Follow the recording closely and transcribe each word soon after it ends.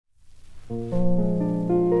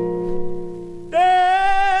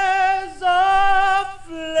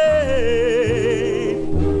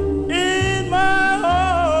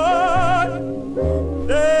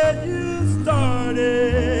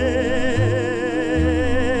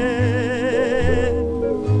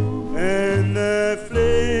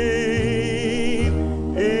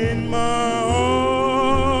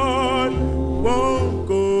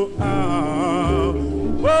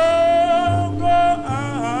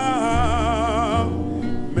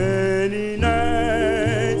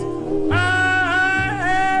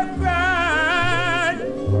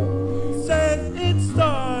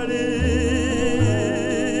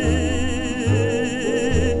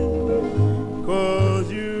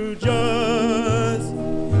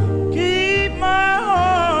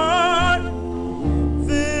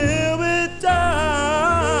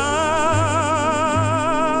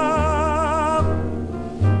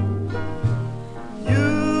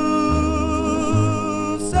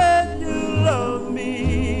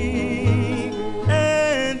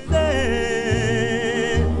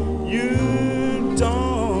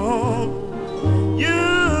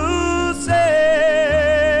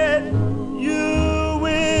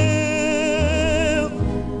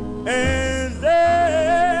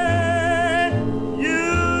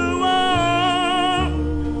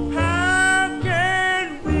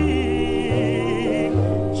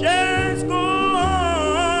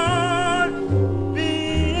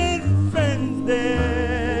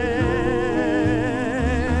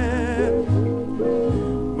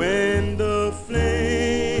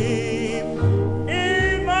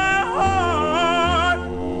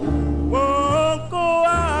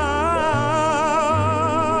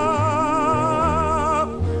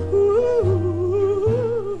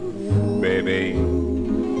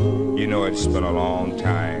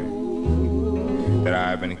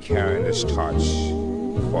this touch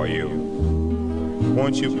for you.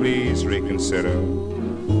 Won't you please reconsider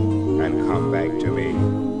and come back to me?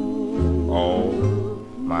 Oh,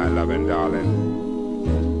 my loving darling,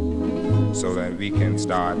 so that we can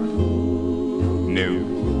start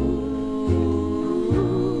new.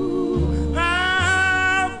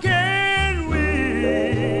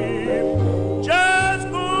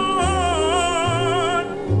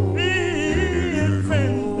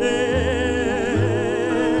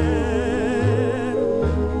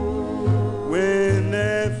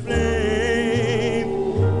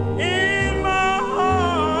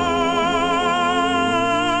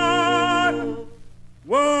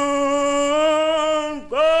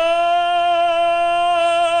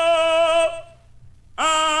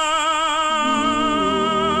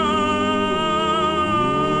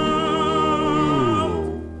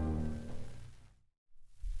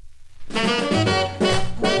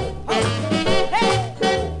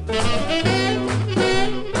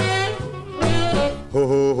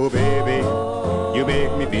 Oh, baby, you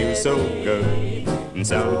make me feel so good. And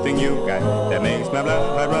something you got that makes my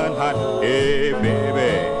blood run hot. Hey,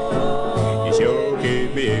 baby, you sure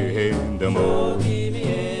keep me in the mood.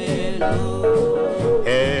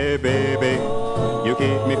 Hey, baby, you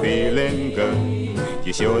keep me feeling good.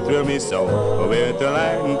 You sure thrill me so with the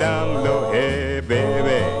light down low. Hey,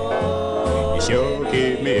 baby, you sure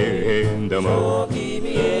keep me in the mood.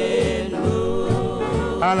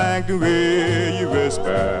 I like the way you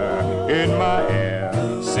whisper in my ear.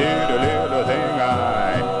 See the little thing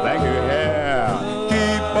I like your hair.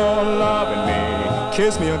 Keep on loving me,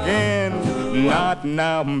 kiss me again. Not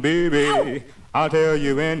now, baby, I'll tell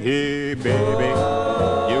you in here, baby.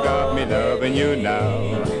 You got me loving you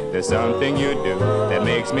now. There's something you do that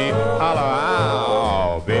makes me holler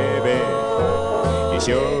out, baby. You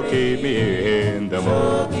sure keep me in the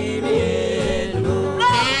mood.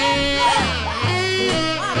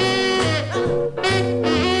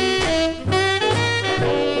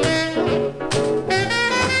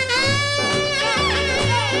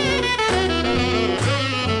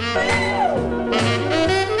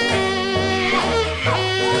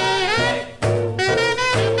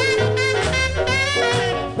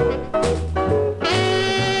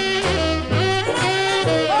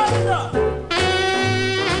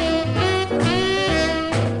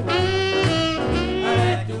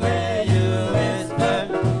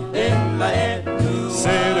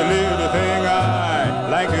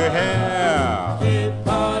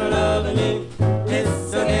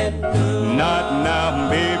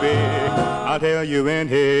 I'll tell you in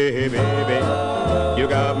here, baby, you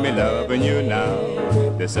got me loving you now.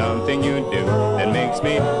 There's something you do that makes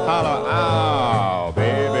me holler out,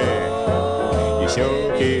 baby. You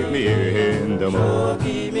sure keep me in the mood.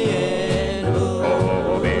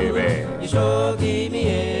 Oh, baby. You sure keep